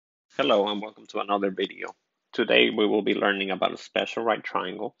Hello and welcome to another video. Today we will be learning about special right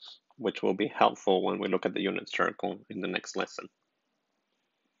triangles, which will be helpful when we look at the unit circle in the next lesson.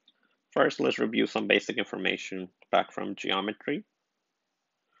 First, let's review some basic information back from geometry.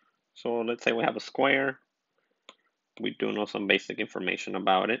 So let's say we have a square. We do know some basic information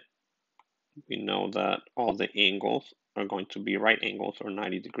about it. We know that all the angles are going to be right angles or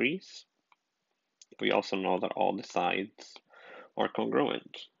 90 degrees. We also know that all the sides are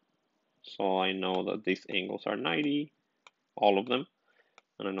congruent. So I know that these angles are 90, all of them.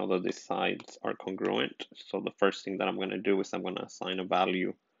 And I know that these sides are congruent. So the first thing that I'm going to do is I'm going to assign a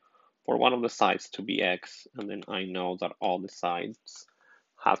value for one of the sides to be x, and then I know that all the sides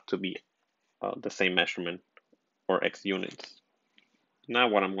have to be the same measurement, or x units. Now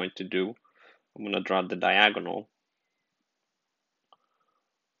what I'm going to do, I'm going to draw the diagonal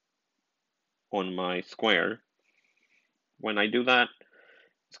on my square. When I do that,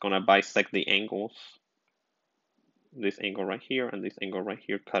 it's going to bisect the angles, this angle right here and this angle right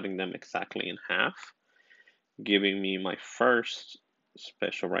here, cutting them exactly in half, giving me my first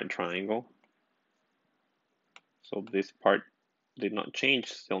special right triangle. So this part did not change,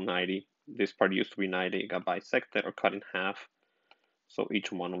 still 90. This part used to be 90, it got bisected or cut in half. So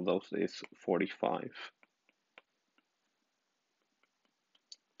each one of those is 45.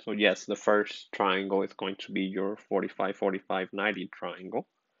 So yes, the first triangle is going to be your 45, 45, 90 triangle.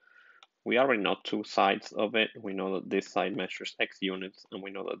 We already know two sides of it. We know that this side measures x units, and we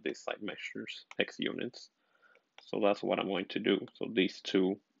know that this side measures x units. So that's what I'm going to do. So these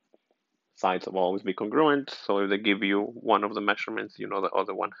two sides will always be congruent. So if they give you one of the measurements, you know the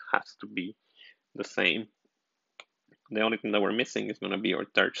other one has to be the same. The only thing that we're missing is going to be our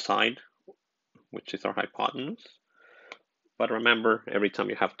third side, which is our hypotenuse. But remember, every time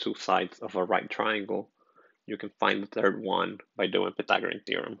you have two sides of a right triangle, you can find the third one by doing Pythagorean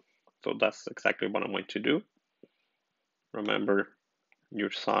theorem. So that's exactly what I'm going to do. Remember,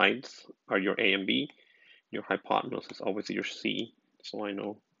 your sides are your A and B. Your hypotenuse is always your C. So I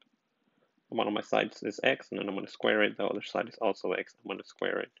know one of my sides is x, and then I'm going to square it. The other side is also x. I'm going to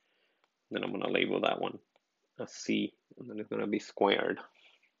square it. Then I'm going to label that one as C, and then it's going to be squared.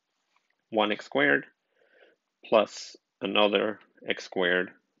 1x squared plus another x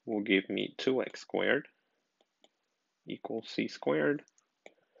squared will give me 2x squared equals c squared.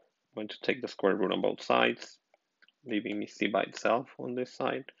 I'm going to take the square root on both sides, leaving me c by itself on this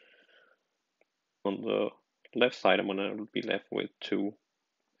side. On the left side, I'm going to be left with 2x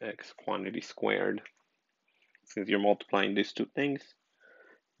quantity squared. Since you're multiplying these two things,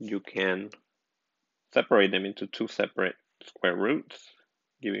 you can separate them into two separate square roots,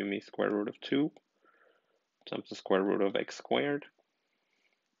 giving me square root of 2 times the square root of x squared.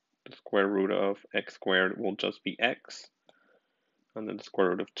 The square root of x squared will just be x, and then the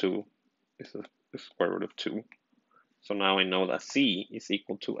square root of 2 is the square root of 2. So now I know that c is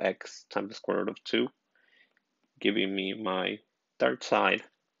equal to x times the square root of 2, giving me my third side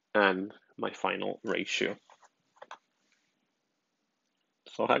and my final ratio.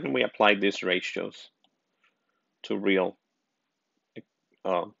 So how can we apply these ratios to real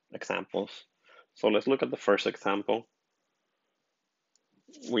examples? So let's look at the first example.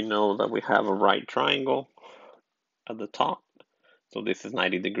 We know that we have a right triangle at the top. So this is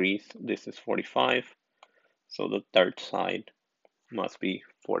 90 degrees, this is 45. So the third side must be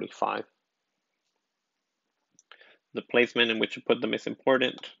 45. The placement in which you put them is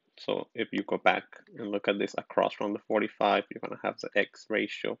important. So if you go back and look at this across from the 45, you're going to have the x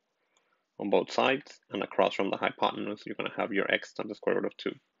ratio on both sides, and across from the hypotenuse, you're going to have your x times the square root of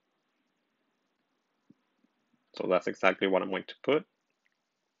 2. So that's exactly what I'm going to put.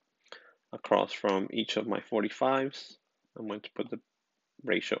 Across from each of my 45s, I'm going to put the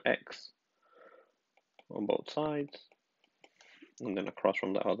ratio x on both sides, and then across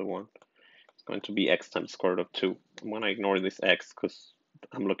from the other one, it's going to be x times the square root of 2. I'm going to ignore this x because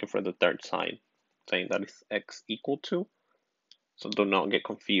I'm looking for the third side, saying that is x equal to, so do not get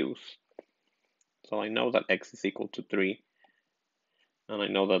confused. So I know that x is equal to 3, and I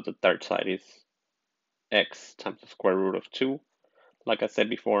know that the third side is x times the square root of 2. Like I said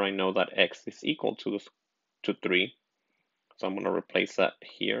before, I know that x is equal to 3, so I'm going to replace that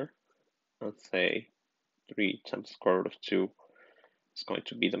here and say 3 times the square root of 2 is going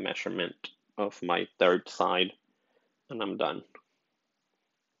to be the measurement of my third side, and I'm done.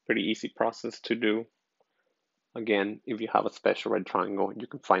 Pretty easy process to do. Again, if you have a special right triangle, you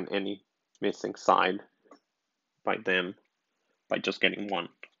can find any missing side by just getting one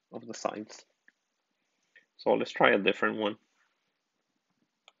of the sides. So let's try a different one.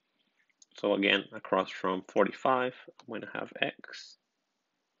 So again, across from 45, I'm going to have x.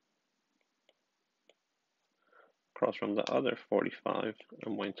 across from the other 45,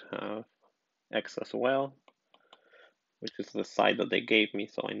 I'm going to have x as well, which is the side that they gave me,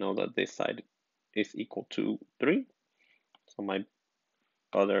 so I know that this side is equal to 3. So my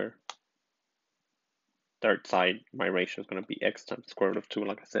other third side, my ratio is going to be x times the square root of 2,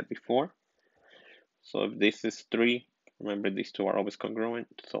 like I said before. So if this is 3, remember these two are always congruent,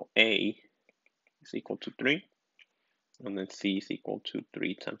 so a is equal to 3, and then c is equal to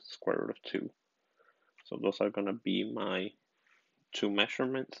 3 times the square root of 2. So those are going to be my two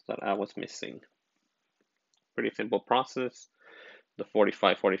measurements that I was missing. Pretty simple process. The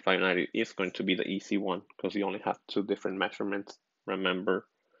 45, 45, 90 is going to be the easy one because you only have two different measurements. Remember,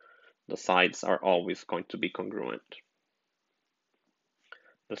 the sides are always going to be congruent.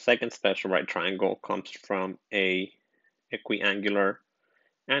 The second special right triangle comes from a equiangular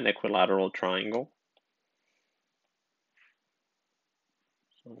and equilateral triangle.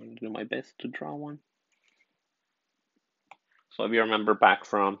 So I'm going to do my best to draw one. So if you remember back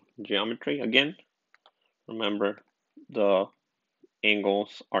from geometry again, remember the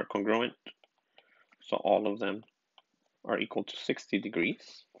angles are congruent. So all of them are equal to 60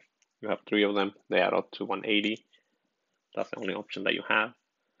 degrees. You have 3 of them, they add up to 180. That's the only option that you have.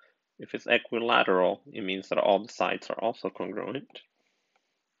 If it's equilateral, it means that all the sides are also congruent.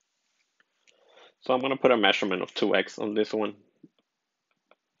 So I'm going to put a measurement of 2x on this one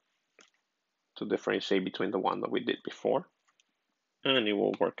to differentiate between the one that we did before, and it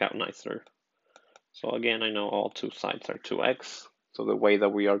will work out nicer. So again, I know all two sides are 2x, so the way that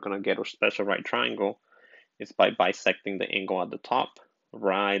we are going to get our special right triangle is by bisecting the angle at the top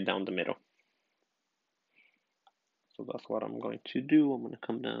right down the middle. So that's what I'm going to do. I'm going to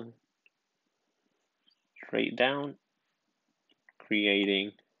come down straight down,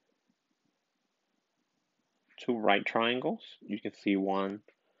 creating two right triangles. You can see one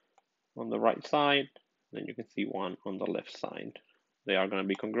on the right side, then you can see one on the left side. They are going to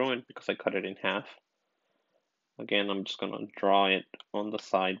be congruent because I cut it in half. Again, I'm just going to draw it on the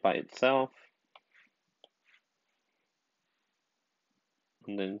side by itself,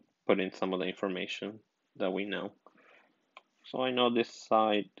 and then put in some of the information that we know. So I know this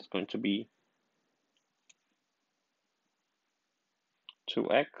side is going to be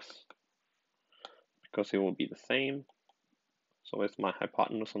 2x because it will be the same. So it's my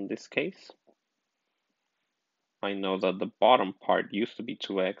hypotenuse in this case. I know that the bottom part used to be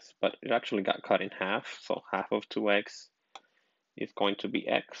 2x, but it actually got cut in half. So half of 2x is going to be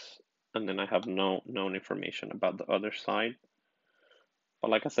x. And then I have no known information about the other side. But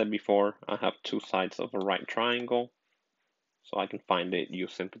like I said before, I have two sides of a right triangle, so I can find it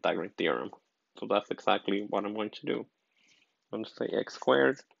using Pythagorean theorem. So that's exactly what I'm going to do. I'm going to say x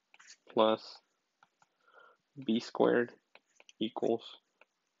squared plus b squared equals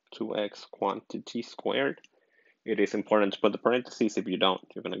 2x quantity squared. It is important to put the parentheses. If you don't,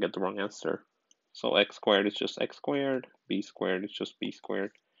 you're going to get the wrong answer. So x squared is just x squared, b squared is just b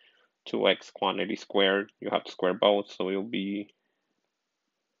squared. 2x quantity squared, you have to square both, so it will be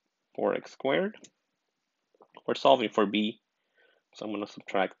 4x squared. We're solving for b, so I'm going to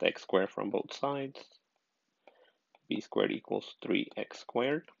subtract x squared from both sides. B squared equals 3x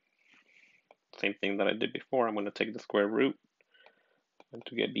squared. Same thing that I did before, I'm going to take the square root, and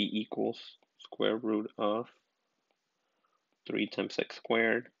to get b equals square root of 3 times x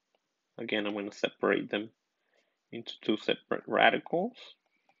squared. Again, I'm going to separate them into two separate radicals.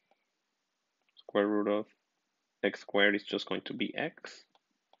 Square root of x squared is just going to be x.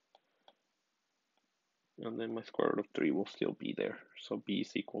 And then my square root of 3 will still be there. So b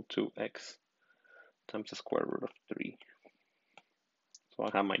is equal to x times the square root of 3. So I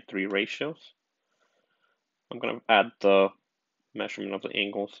have my three ratios. I'm going to add the measurement of the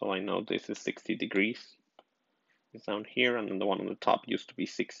angle, so I know this is 60 degrees. It's down here, and then the one on the top used to be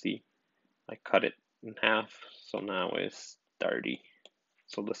 60. I cut it in half, so now it's 30.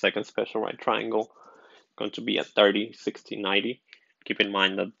 So the second special right triangle is going to be at 30, 60, 90. Keep in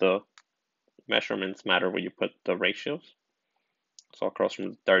mind that the measurements matter when you put the ratios. So across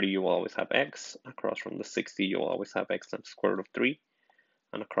from the 30, you will always have x. Across from the 60, you will always have x times the square root of 3.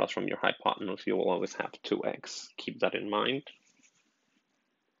 And across from your hypotenuse, you will always have 2x. Keep that in mind.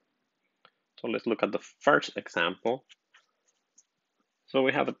 So let's look at the first example. So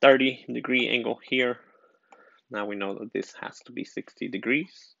we have a 30-degree angle here. Now we know that this has to be 60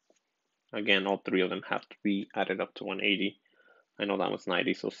 degrees. Again, all three of them have to be added up to 180. I know that was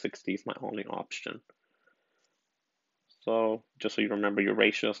 90, so 60 is my only option. So just so you remember your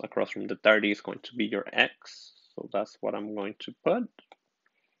ratios, across from the 30 is going to be your x. So that's what I'm going to put.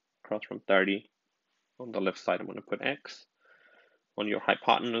 Across from 30, on the left side, I'm going to put x. On your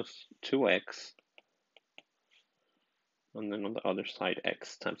hypotenuse, 2x. and then on the other side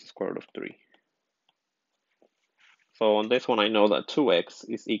x times the square root of 3. So on this one I know that 2x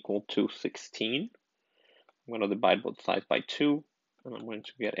is equal to 16. I'm going to divide both sides by 2, and I'm going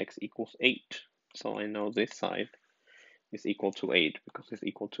to get x equals 8. So I know this side is equal to 8 because it's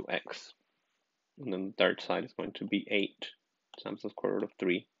equal to x. And then the third side is going to be 8 times the square root of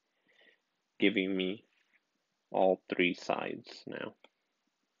 3, giving me all three sides now.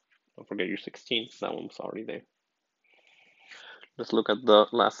 Don't forget your 16, that one was already there. Let's look at the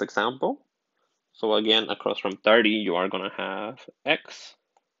last example. So again, across from 30, you are going to have x.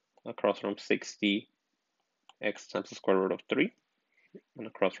 Across from 60, x times the square root of 3. And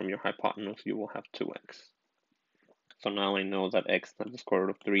across from your hypotenuse, you will have 2x. So now I know that x times the square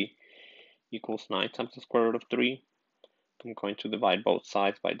root of 3 equals 9 times the square root of 3. I'm going to divide both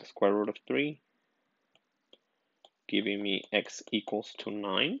sides by the square root of 3, giving me x equals to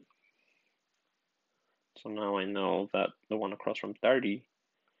 9. So now I know that the one across from 30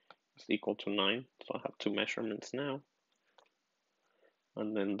 is equal to 9. So I have two measurements now.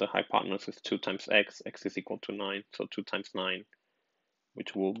 And then the hypotenuse is 2 times x. X is equal to 9. So 2 times 9,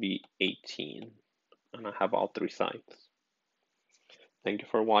 which will be 18. And I have all three sides. Thank you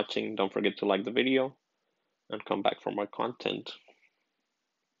for watching. Don't forget to like the video and come back for more content.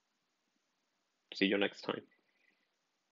 See you next time.